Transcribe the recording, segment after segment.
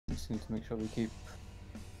need to make sure we keep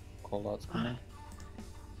callouts coming.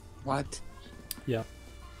 What? Yeah.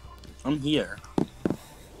 I'm here.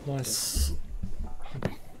 Nice.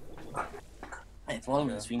 I've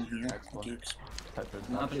always been here. Okay.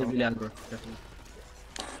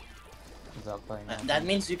 That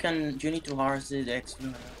means you need to harvest the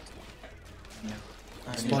explorer. Yeah.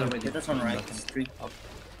 That's on right. It's 3.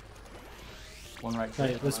 One right.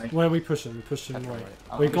 Hey, where are we pushing? We're pushing right.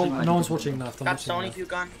 We got. No one's watching left. I'm Grab watching stone left. if you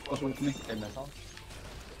can.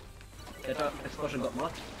 Explosion got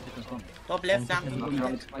what? Top left flank.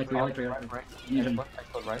 Right. I might die here.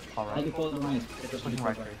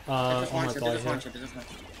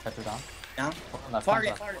 Down. Far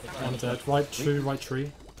left. I'm dead. Right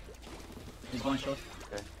tree. He's one shot.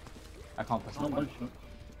 Okay. I can't push him.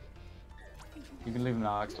 You can leave him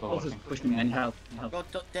now, explore watching. Push me and help. Go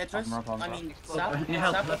Tetris. I mean,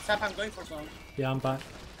 Sap, I'm going for some. Yeah, I'm back.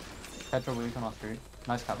 Petra, will you come after you?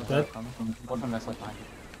 Nice cap. Dead. Watch him mess behind you.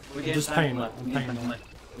 I'm just paying that. I'm paying that.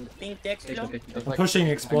 Pink text, I'm pushing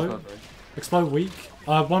explode. Explode weak.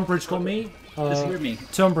 One bridge got me.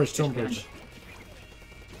 Two on bridge.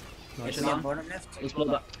 Nice. Bottom left. Explode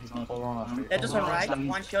that. Tetris on right.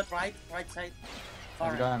 One shot right side.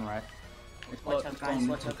 I'm going right. Watch out, guys.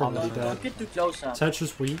 Watch out. Probably dead. Don't get too close up.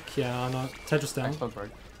 Tetris weak. Yeah, I know. Tetris down. Explode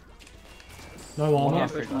break. No armor.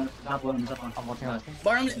 I'm watching out.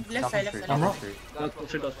 Bottom left side. I'm rock.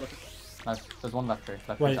 Nice. There's one left tree.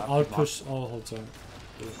 Wait, I'll push. I'll hold zone.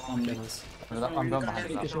 Okay, nice. I'm going behind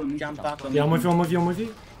you. Jump back. Yeah, I'm with you. Oh,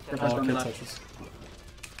 okay, Tetris.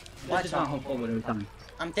 Watch out.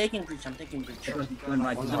 I'm taking bridge.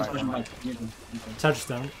 Tetris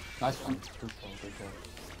down. Nice one.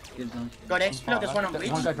 Got explode. There's one on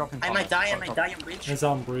bridge. I might die on bridge. There's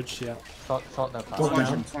on bridge, yeah. Shot that Drop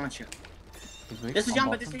down. One shot. This is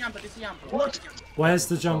jumper. What? Where's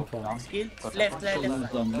the jumper? Skill. Left.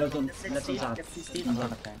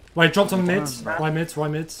 Wait, dropped on mid. Right mid.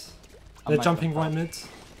 They're jumping right mid.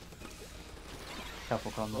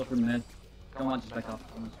 Careful, come. Come on, just back up.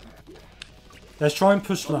 Let's try and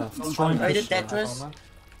push left. I did Tetris.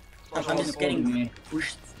 I'm just getting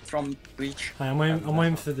pushed from bridge. Hey, I'm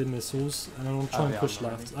waiting for the missiles, and I'm trying to push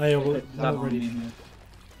left. Hey, we're ready.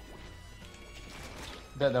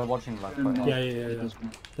 They're watching left. Yeah.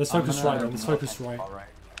 Let's focus right. Let's focus right.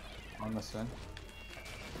 I'm listening.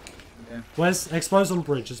 Where's explodes on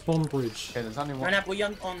bridge? It's bomb bridge. Okay, there's only one. Run up, we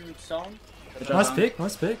on zone. Nice pick.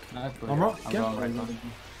 I'm rock.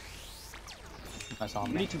 Nice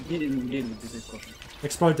arm. We need to get in with this explosion.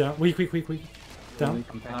 Explode down. Weak. Down.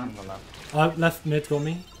 Left mid got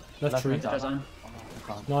me. Left tree.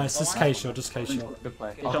 Nice. Just K shot. Good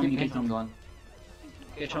play.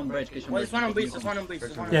 Get on bridge. Well, there's one on bridge.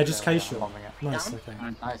 Yeah, just K shot. Nice. Okay.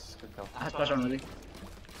 Nice. Good kill. I have splash on already.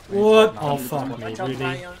 What? Oh fuck me, really?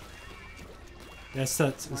 Yeah, it's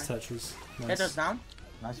Tetris. Tetris down.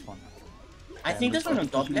 Nice one. I think there's one on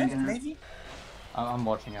top left, maybe? I'm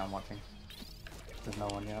watching. There's no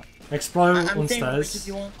one yet. Explode on stairs.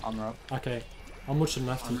 I'm up. Okay. I'm watching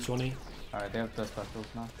left with Johnny. Alright, they have the specials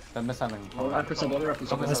now. They're missing.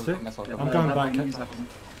 Nice pick. I'm going back. Two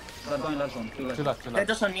left.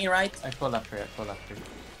 Tetris on me, right? Explore left tree.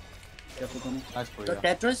 Nice for you.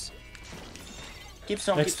 Tetris. Keep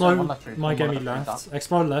some. Explode might get me left.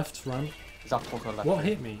 Explode left, run. Left. What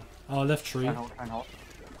hit me? Oh, left tree. Try and hold.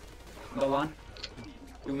 Go on.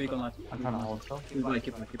 You weak on that. I'm trying to hold still.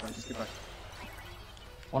 Keep back.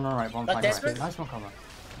 One on right, one flank right. Nice one coming.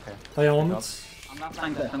 Okay. They armed. I'm not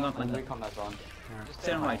flanking that. I'm not flanking that. Weak on that zone. Just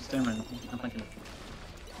turn right. I'm flanking it.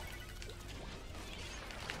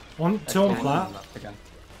 Two on flat.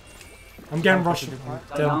 I'm getting rushed.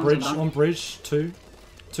 Down bridge. On bridge. Two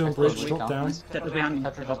on bridge. Drop down. Tetris behind me.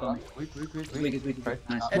 Weak.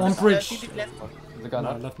 Nice. On bridge. The gun.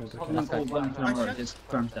 No, left mid. Just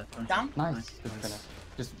firm that. Down. Nice. Good finish.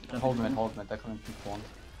 Just hold them. They're coming from one.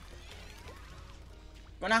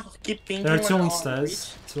 Gonna keep pinking. There are two on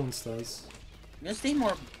stairs. Gonna stay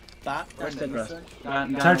more back.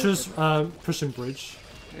 Tetris pushing bridge.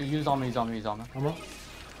 Use armor. I'm up.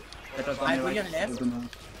 I really on left.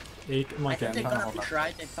 He might I think get they're him. gonna push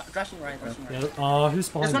right. They're rushing right. Yeah. Who's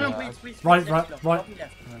behind There's one me? on bridge. Right.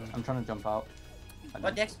 I'm trying to jump out.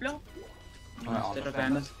 What, the explode? Tetris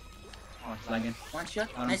behind us. Oh, it's lagging. One shot.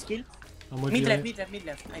 Nice kill. I'm with Mid you.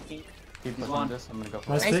 left, I think. Keep pushing this. I'm gonna go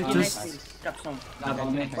for Nice it. pick. Nice Just kill. Drop some.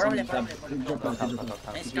 Bottom left.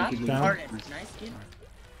 Nice shot. Down. Far left. Nice kill.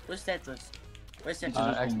 Where's Tetris?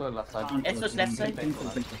 Explode left side. Explode left side.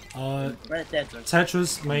 Where's Tetris?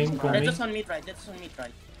 Tetris main got me. Tetris on mid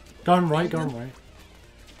right. Going right.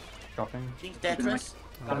 Dropping. Think Tetris.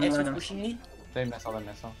 Explode pushing me. They mess up.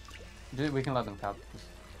 We can let them cap.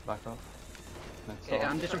 Back off. Okay,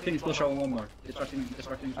 I'm disrupting full show one more. Disrupting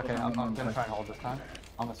Okay, I'm gonna try and hold this time.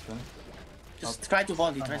 I'm gonna spin. Just try to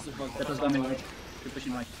volley, try to volley. That was going right. You're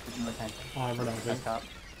pushing right. Oh, I run out of it.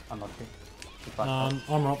 Unlucky.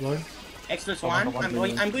 Armor up low. X+1.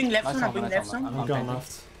 I'm going left one. I'm going left one. I'm going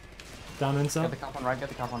left. Down inside. Get the cap on right. Get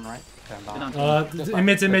the cap on right. Okay, I'm down. In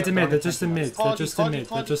mid. They're just in mid. They're just in mid.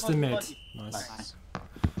 They're just in mid. Nice. Nice.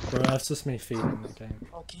 Bro, that's just me feeling the game.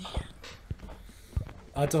 Okay.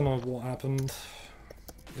 I don't know what happened.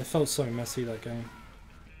 It felt so messy that game.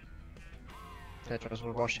 Tetras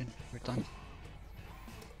were rushing. We're done.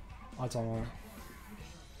 I don't know.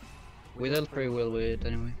 We dealt pretty well with it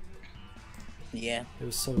anyway. Yeah. It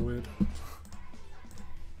was so weird.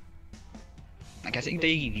 Like, I think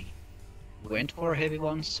they went for heavy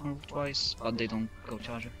once or twice, but they don't go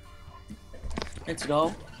charger. Let's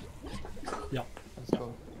go. Yeah. Let's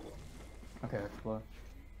go. Okay, explore.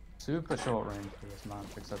 Super short range for this man,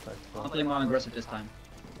 except explore. I'm playing more aggressive this time,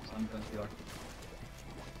 so I'm going to PR.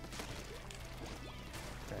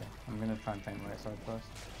 Okay, I'm gonna try and tank right side first.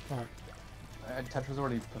 Alright. Tetra's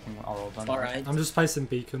already putting our ult on. Alright. I'm just placing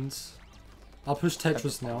beacons. I'll push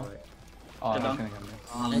Tetris now. Oh, he's gonna get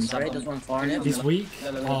me. Let's try this one far left. He's weak.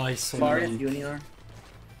 Oh, he's so Far left, weak. Junior.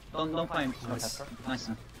 Don't find. Nice. Nice.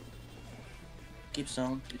 Keep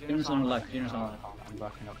zone. Junior's on left. Junior's on left. I'm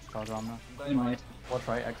backing up to charge on now. Going right. Watch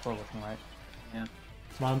right, explore looking right. Yeah.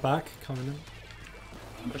 Man back, coming in.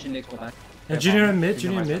 I'm pushing the expo back. Yeah, Junior in mid,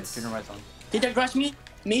 Junior in right mid. Junior right on. Did they crush me?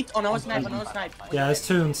 Meet on our snipe, on our snipe. Yeah, there's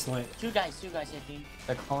two on snipe. Two guys, I think.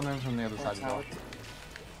 They're cornering from the other side as well.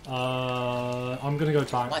 I'm gonna go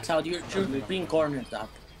back. Watch out, you're being cornered up.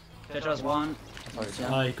 Tetras one.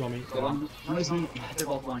 Sorry, He got me. Go on. They're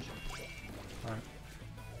both one. Alright.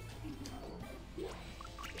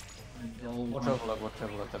 watch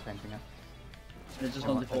overlook, they're painting it. They're just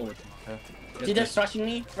on the forward. Okay. See they're strushing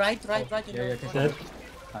me? Right. Yeah, Dead.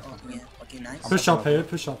 Nice one. Yeah, okay, nice. Push up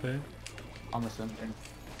here. I'm listening.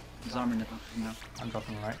 He's armoring it now. I'm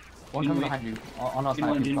dropping right. One coming behind you. On our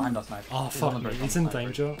snipe, he's behind our snipe. Oh He's fuck on the me, bridge, he's on in the snipe.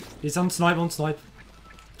 danger. He's on snipe.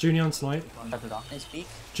 Junior on snipe. Tetra down. Nice peek.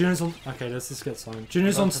 Junior's on. Okay, let's just get signed.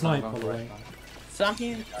 Junior's on snipe, by the way.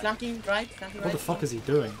 Flanking right. What the fuck is he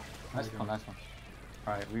doing? Nice one.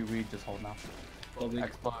 Alright, we just hold now.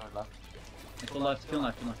 Explore left. Full left.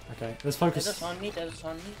 Okay, let's They're focus. just on me.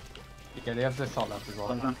 Okay, they have the shot left as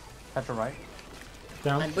well. Tetra right.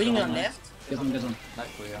 Down. I'm bleeding on left. Get on. Nice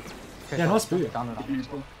blue, yeah. Okay, Yeah, so nice blue.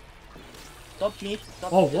 Down. Top mid.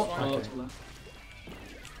 Oh, this what? one. Okay.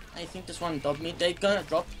 I think this one top mid. They're gonna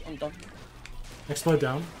drop on top. Explode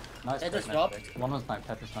down. Nice They break, just nice dropped. break. One was snipe,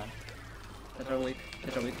 Tetra snipe. Tetra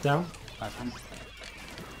weak. Down. Nice one.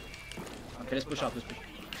 Okay, let's push up.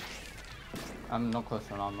 I'm not close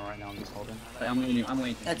to an armor right now, I'm just holding. I'm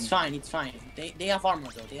waiting. That's fine. It's fine. They have armor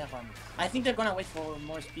though. I think they're gonna wait for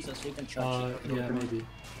more pieces so they can charge. Yeah, maybe.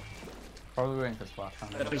 Probably waiting for splash.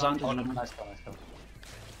 Tetra's on. Nice go.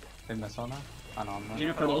 They miss on that? An armor.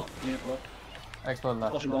 Junior purple. Explode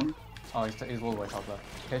left. Push one. Oh, he's all the way top left.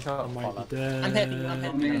 Okay, shot I up might far be left. dead. I'm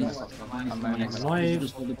happy.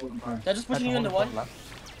 Knife. They're just pushing you in the wall.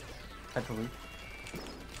 Tetra weak.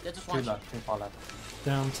 They're just Two watching. left, two far left.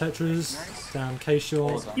 Down Tetris. Nice. Down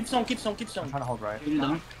K-Shore. Keep zone. I'm trying to hold right.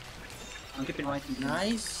 I'm keeping right.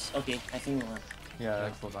 Nice. Okay, I think we won. Yeah,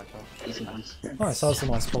 explode back up. Easy nice. Nice, that was a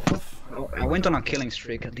nice pop off. I went on a killing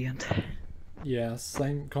streak at the end. Yeah,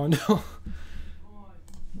 same kind of.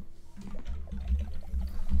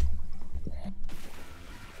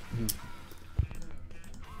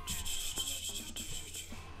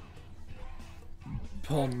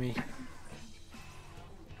 Pardon me.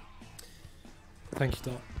 Thank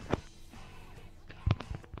you, Doc.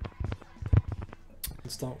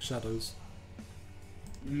 It's Dark Shadows.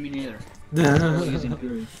 Me neither.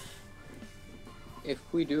 If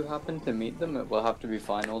we do happen to meet them, it will have to be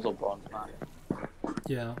finals or bronze match.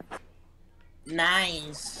 Yeah.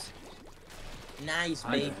 Nice,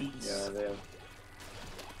 Hydra. babies. Yeah, they have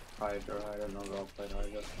Hydra. I don't know if I'll play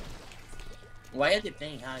Hydra. Why are they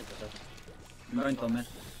playing Hydra? I'm going to mid.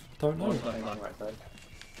 Don't know. Playing on right side.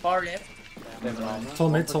 Far left. They have an armor.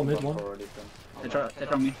 Top mid Buff one. already been-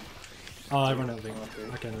 Tetra on me. Oh, I run out of link.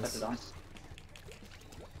 Okay, nice. Nice.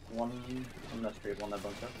 One on that street, one that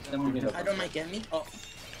bunker. I don't mind getting me. Oh,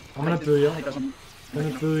 I'm gonna boo you. I'm I'm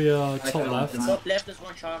gonna boo you top left. top left is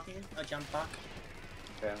one sharking. I jump back.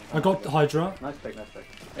 Okay, I got Hydra. Nice pick, nice pick.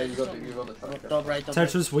 Yeah, You got the shot. Top right, top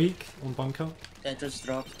left. Tetra's weak on bunker. That just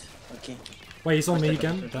dropped. Okay. Wait, he's on me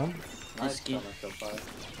again. Down. Nice kid. kill, nice kill, fire.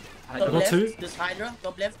 I Top got left. two. This Hydra.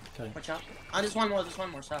 Top left. Okay. Watch out. Ah, there's one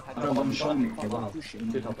more. Sorry.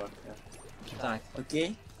 Two top left, yeah.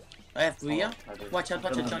 Okay. I have Rhea. Watch out,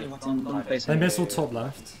 Johnny. Watch out. Don't place They him. missile top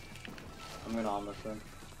left. I'm gonna armor them.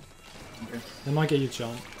 They might get you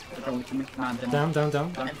jump. Down.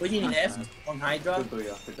 Down. I'm pushing left on Hydra.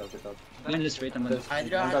 Good job. I'm in the street. I'm gonna.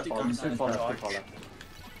 Hydra had to come to charge.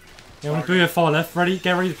 Yeah, we'll do it far left. Ready?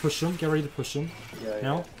 Get ready to push them. Yeah.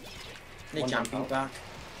 Now. They're jumping back.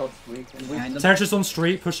 Top's weak. Behind them. Territory's on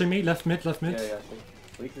street, pushing me. Left mid. Yeah.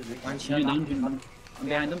 Weak is weak. One Junior shot. down. I'm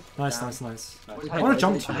behind them. Nice. Nice. I want to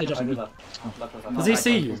jump to I you. just Does he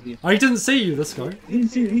see you? Oh, he didn't see you. Let's go. He didn't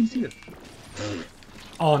see you.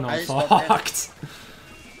 Oh no, I just got fucked.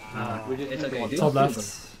 It's okay. Top left.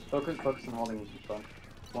 Focus on holding in front.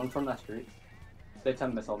 One from that street. They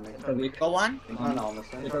 10 missile me. Go one. I'm trying to armor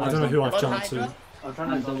them. I don't know who I've Got jumped to. Hydra. I'm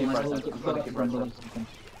trying to keep pressing. I'm trying to keep pressing.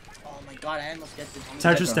 Oh my god, I almost get the.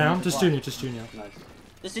 Territory's down. Just junior. Nice.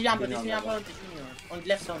 This is Jumper, on the junior. On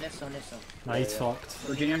left zone. Nah, he's fucked.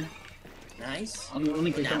 So Junior. Nice. I'm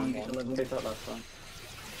only click down. Take that last one.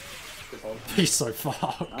 Good hold. He's so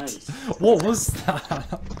fucked. Nice. What was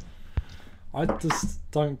that? I just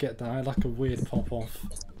don't get that. I had like a weird pop off.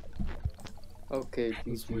 Okay,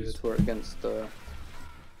 That's GG's were against the.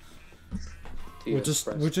 We're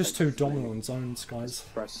just too dominant on zones, guys.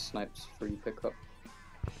 Press snipes free pickup.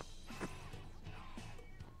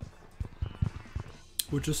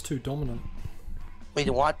 We're just too dominant. Wait,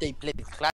 what? They played